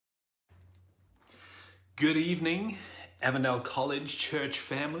Good evening, Avondale College Church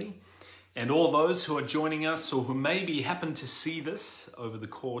family, and all those who are joining us or who maybe happen to see this over the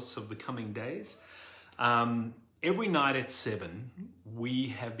course of the coming days. Every night at 7, we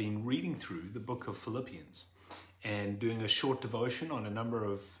have been reading through the book of Philippians and doing a short devotion on a number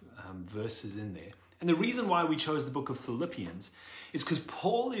of verses in there. And the reason why we chose the book of Philippians is because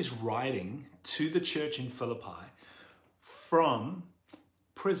Paul is writing to the church in Philippi from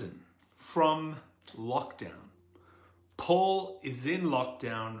prison, from lockdown. Paul is in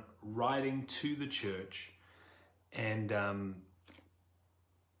lockdown writing to the church, and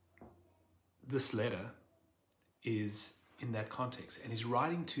this letter is in that context, and he's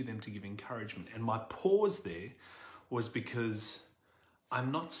writing to them to give encouragement. And my pause there was because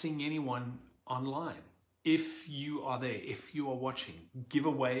I'm not seeing anyone online. If you are there, if you are watching, give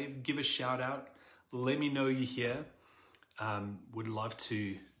a wave, give a shout out, let me know you're here. Would love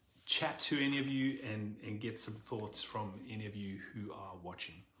to chat to any of you and get some thoughts from any of you who are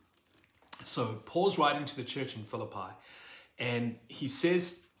watching. So Paul's writing to the church in Philippi, and he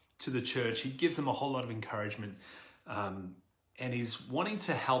says to the church, he gives them a whole lot of encouragement, and he's wanting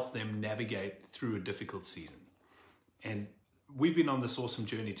to help them navigate through a difficult season. And we've been on this awesome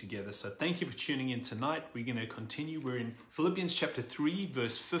journey together, so thank you for tuning in tonight. We're going to continue. We're in Philippians chapter 3,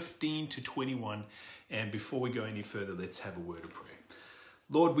 verse 15 to 21, and before we go any further, let's have a word of prayer.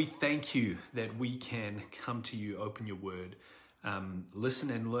 Lord, we thank you that we can come to you, open your word, listen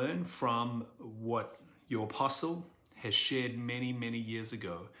and learn from what your apostle has shared many, many years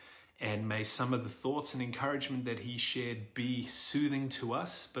ago. And may some of the thoughts and encouragement that he shared be soothing to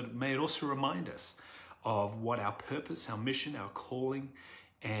us, but may it also remind us of what our purpose, our mission, our calling,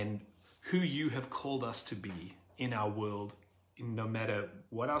 and who you have called us to be in our world, no matter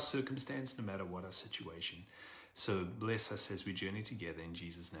what our circumstance, no matter what our situation. So bless us as we journey together in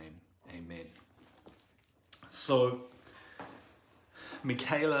Jesus' name. Amen. So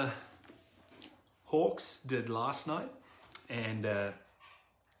Michaela Hawks did last night, and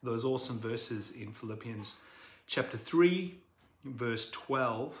those awesome verses in Philippians chapter 3, verse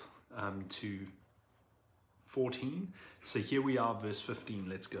 12 to 14. So here we are, verse 15.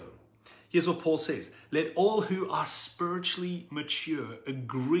 Let's go. Here's what Paul says. Let all who are spiritually mature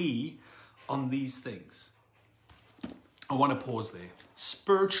agree on these things. I want to pause there.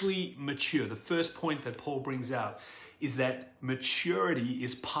 Spiritually mature. The first point that Paul brings out is that maturity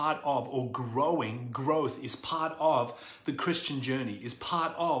is part of, or growth is part of the Christian journey, is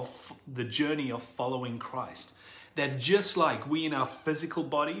part of the journey of following Christ. That just like we in our physical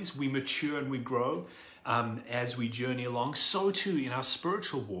bodies, we mature and we grow as we journey along, so too in our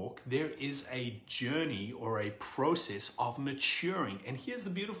spiritual walk, there is a journey or a process of maturing. And here's the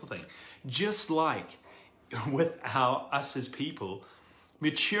beautiful thing. Just like with us as people,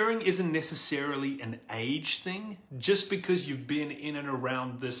 maturing isn't necessarily an age thing. Just because you've been in and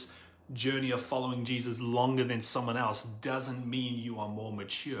around this journey of following Jesus longer than someone else doesn't mean you are more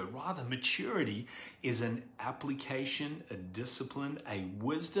mature. Rather, maturity is an application, a discipline, a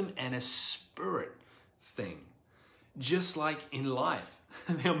wisdom, and a spirit thing. Just like in life,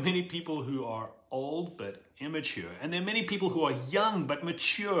 there are many people who are old but immature, and there are many people who are young but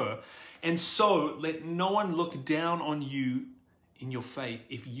mature. And so let no one look down on you in your faith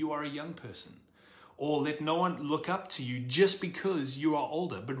if you are a young person, or let no one look up to you just because you are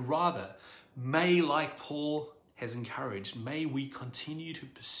older, but rather may, like Paul has encouraged, may we continue to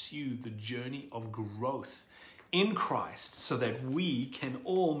pursue the journey of growth in Christ so that we can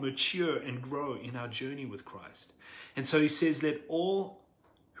all mature and grow in our journey with Christ. And so he says, let all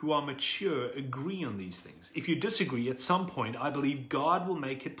who are mature agree on these things. If you disagree at some point, I believe God will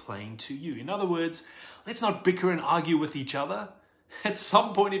make it plain to you. In other words, let's not bicker and argue with each other. At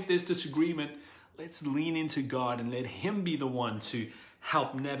some point, if there's disagreement, let's lean into God and let him be the one to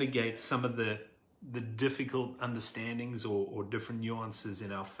help navigate some of the difficult understandings or different nuances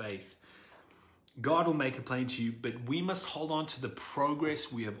in our faith. God will make it plain to you, but we must hold on to the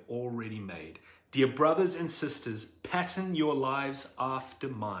progress we have already made. Dear brothers and sisters, pattern your lives after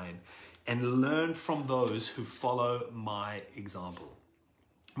mine and learn from those who follow my example.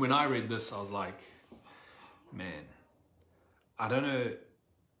 When I read this, I was like, man, I don't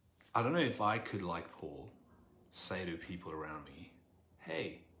know if I could, like Paul, say to people around me,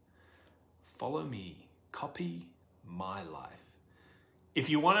 hey, follow me, copy my life. If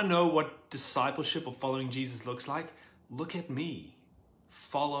you want to know what discipleship or following Jesus looks like, look at me,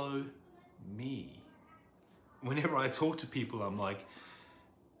 follow me. Whenever I talk to people, I'm like,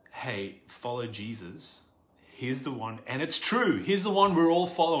 hey, follow Jesus. Here's the one, and it's true. Here's the one we're all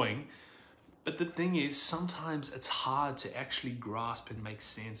following. But the thing is, sometimes it's hard to actually grasp and make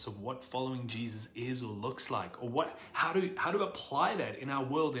sense of what following Jesus is or looks like, or how to apply that in our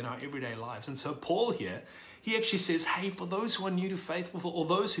world, in our everyday lives. And so Paul here, he actually says, hey, for those who are new to faith, or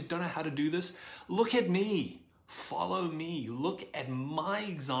those who don't know how to do this, look at me, follow me, look at my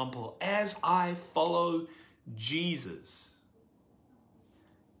example as I follow Jesus.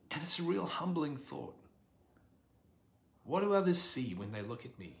 And it's a real humbling thought. What do others see when they look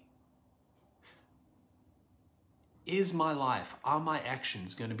at me? Is my life, are my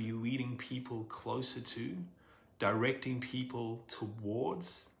actions going to be leading people closer to, directing people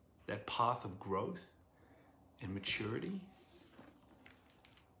towards that path of growth and maturity?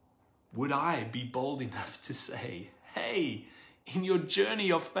 Would I be bold enough to say, hey, in your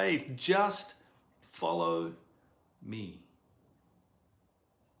journey of faith, just follow me?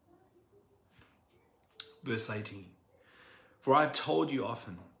 Verse 18, for I've told you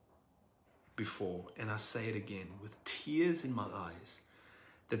often before, and I say it again with tears in my eyes,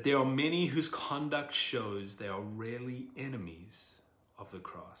 that there are many whose conduct shows they are really enemies of the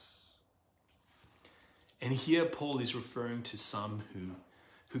cross. And here Paul is referring to some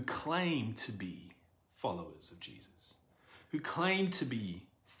who claim to be followers of Jesus, who claim to be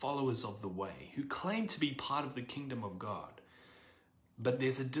followers of the way, who claim to be part of the kingdom of God. But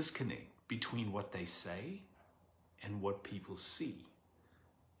there's a disconnect between what they say and what people see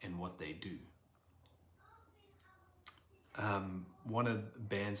and what they do. One of the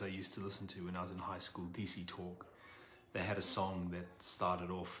bands I used to listen to when I was in high school, DC Talk, they had a song that started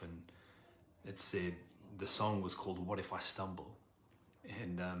off and it said, the song was called What If I Stumble?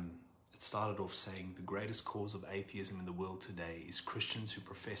 And it started off saying, the greatest cause of atheism in the world today is Christians who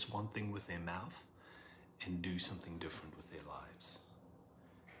profess one thing with their mouth and do something different with their lives.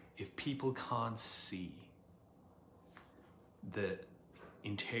 If people can't see the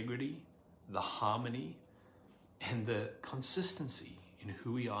integrity, the harmony, and the consistency in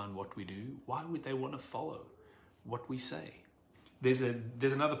who we are and what we do, why would they want to follow what we say? There's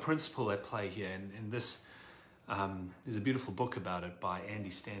another principle at play here, and this there's a beautiful book about it by Andy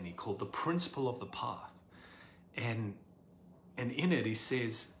Stanley called The Principle of the Path. And in it, he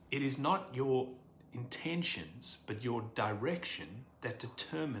says, it is not your intentions, but your direction that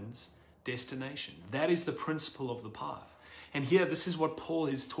determines destination. That is the principle of the path. And here, this is what Paul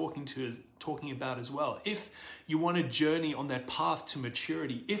is talking about as well. If you want to journey on that path to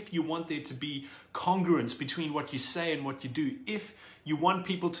maturity, if you want there to be congruence between what you say and what you do, if you want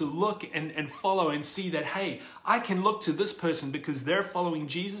people to look and follow and see that, hey, I can look to this person because they're following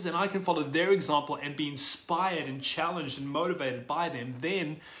Jesus and I can follow their example and be inspired and challenged and motivated by them,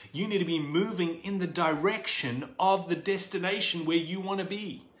 then you need to be moving in the direction of the destination where you want to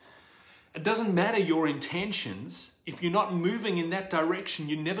be. It doesn't matter your intentions. If you're not moving in that direction,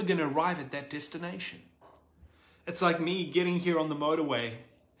 you're never going to arrive at that destination. It's like me getting here on the motorway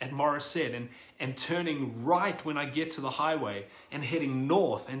at Morisset and turning right when I get to the highway and heading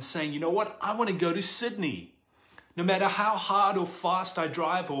north and saying, you know what, I want to go to Sydney. No matter how hard or fast I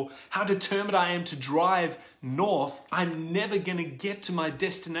drive or how determined I am to drive north, I'm never going to get to my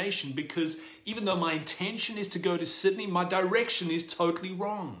destination because even though my intention is to go to Sydney, my direction is totally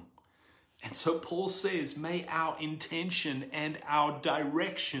wrong. And so Paul says, may our intention and our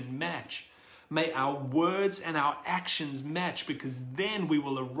direction match. May our words and our actions match, because then we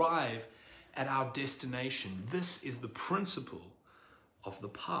will arrive at our destination. This is the principle of the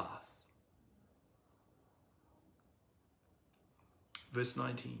path. Verse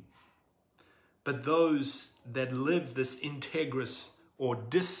 19. But those that live this integrous or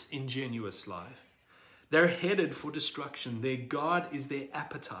disingenuous life, they're headed for destruction. Their God is their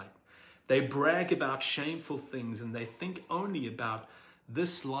appetite. They brag about shameful things and they think only about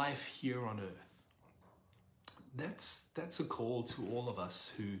this life here on earth. That's a call to all of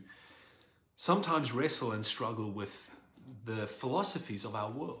us who sometimes wrestle and struggle with the philosophies of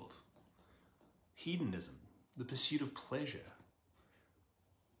our world. Hedonism, the pursuit of pleasure.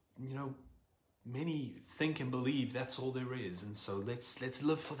 You know, many think and believe that's all there is, and so let's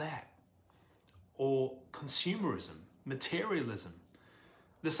live for that. Or consumerism, materialism.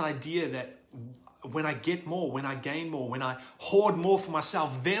 This idea that when I get more, when I gain more, when I hoard more for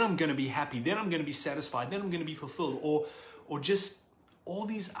myself, then I'm going to be happy, then I'm going to be satisfied, then I'm going to be fulfilled. Or just all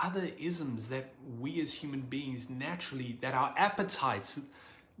these other isms that we as human beings naturally, that our appetites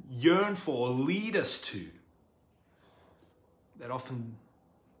yearn for, lead us to, that often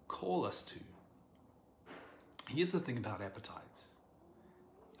call us to. Here's the thing about appetites.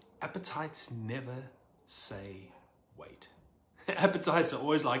 Appetites never say wait. Appetites are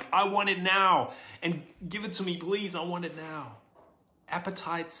always like, I want it now, and give it to me, please, I want it now.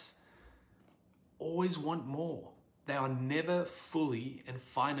 Appetites always want more. They are never fully and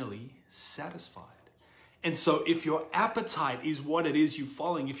finally satisfied. And so if your appetite is what it is you're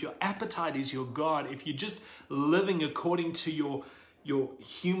following, if your appetite is your God, if you're just living according to your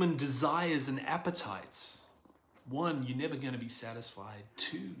human desires and appetites, one, you're never going to be satisfied.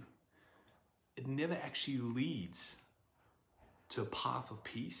 Two, it never actually leads to a path of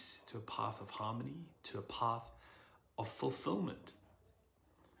peace, to a path of harmony, to a path of fulfillment.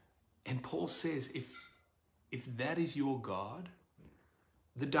 And Paul says, if that is your God,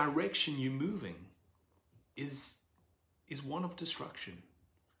 the direction you're moving is one of destruction.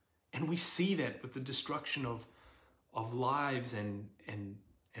 And we see that with the destruction of lives and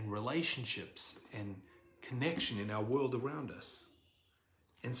relationships and connection in our world around us.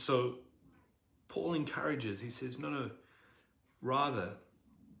 And so Paul encourages, he says, no, rather,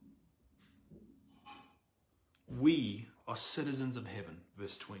 we are citizens of heaven,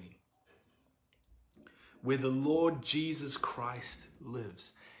 verse 20, where the Lord Jesus Christ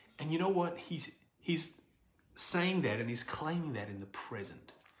lives. And you know what? He's saying that and he's claiming that in the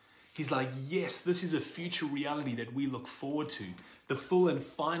present. He's like, yes, this is a future reality that we look forward to, the full and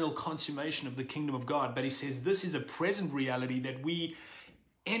final consummation of the kingdom of God. But he says this is a present reality that we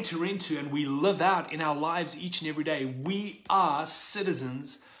enter into and we live out in our lives each and every day. We are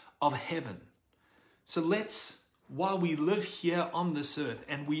citizens of heaven. So while we live here on this earth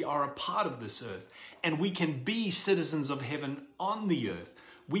and we are a part of this earth and we can be citizens of heaven on the earth,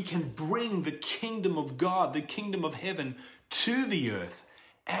 we can bring the kingdom of God, the kingdom of heaven to the earth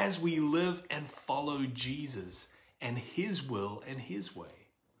as we live and follow Jesus and his will and his way.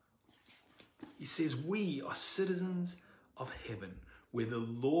 He says we are citizens of heaven where the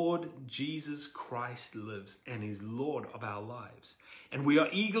Lord Jesus Christ lives and is Lord of our lives. And we are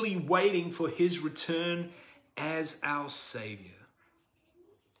eagerly waiting for his return as our Savior.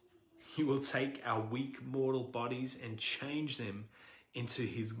 He will take our weak mortal bodies and change them into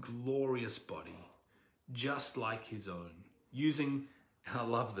his glorious body, just like his own, using, and I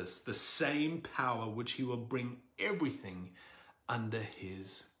love this, the same power which he will bring everything under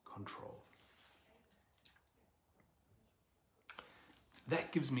his control.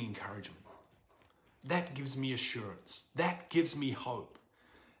 That gives me encouragement. That gives me assurance. That gives me hope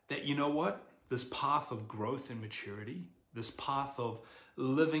that, you know what? This path of growth and maturity, this path of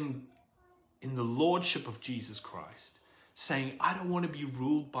living in the lordship of Jesus Christ, saying, I don't want to be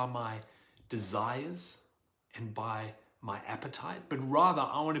ruled by my desires and by my appetite, but rather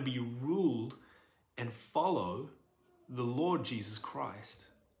I want to be ruled and follow the Lord Jesus Christ.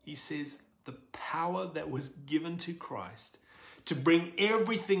 He says the power that was given to Christ to bring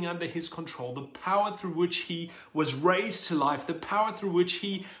everything under his control, the power through which he was raised to life, the power through which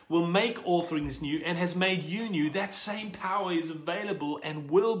he will make all things new and has made you new, that same power is available and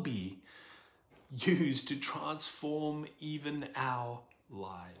will be used to transform even our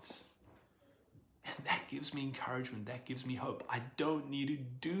lives. And that gives me encouragement. That gives me hope. I don't need to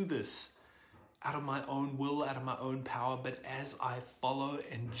do this out of my own will, out of my own power, but as I follow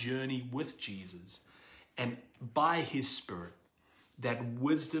and journey with Jesus and by his Spirit, that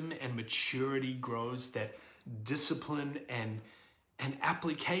wisdom and maturity grows, that discipline and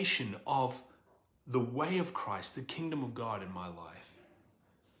application of the way of Christ, the kingdom of God in my life,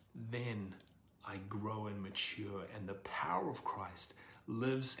 then I grow and mature, and the power of Christ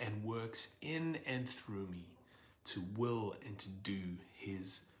lives and works in and through me to will and to do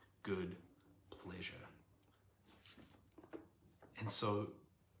his good pleasure. And so,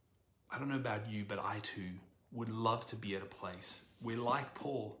 I don't know about you, but I too would love to be at a place where, like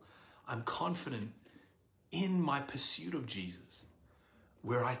Paul, I'm confident in my pursuit of Jesus,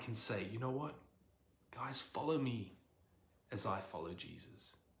 where I can say, you know what, guys, follow me as I follow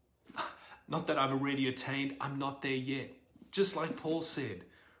Jesus. Not that I've already attained, I'm not there yet. Just like Paul said,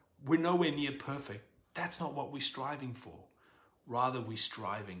 we're nowhere near perfect. That's not what we're striving for. Rather, we're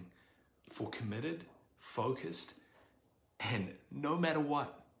striving for committed, focused, and no matter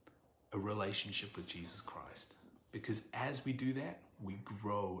what, a relationship with Jesus Christ. Because as we do that, we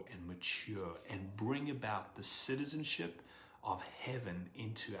grow and mature and bring about the citizenship of heaven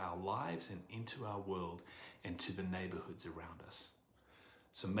into our lives and into our world and to the neighborhoods around us.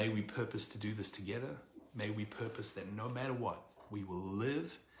 So may we purpose to do this together. May we purpose that no matter what, we will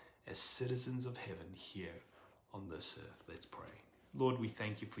live as citizens of heaven here on this earth. Let's pray. Lord, we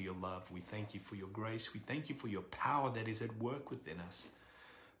thank you for your love. We thank you for your grace. We thank you for your power that is at work within us.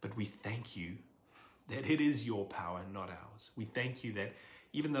 But we thank you that it is your power and not ours. We thank you that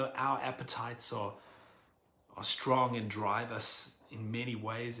even though our appetites are strong and drive us in many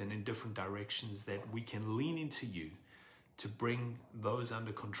ways and in different directions, that we can lean into you to bring those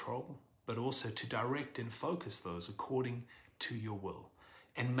under control but also to direct and focus those according to your will.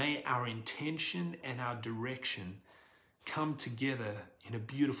 And may our intention and our direction come together in a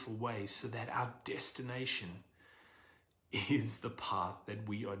beautiful way so that our destination is the path that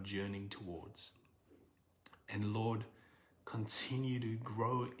we are journeying towards. And Lord, continue to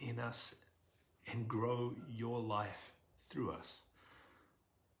grow in us and grow your life through us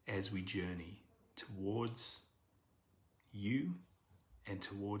as we journey towards you and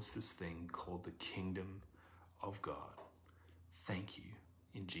towards this thing called the kingdom of God. Thank you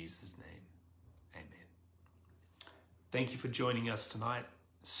in Jesus' name. Amen. Thank you for joining us tonight.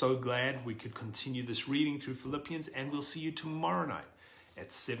 So glad we could continue this reading through Philippians, and we'll see you tomorrow night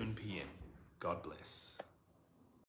at 7 p.m. God bless.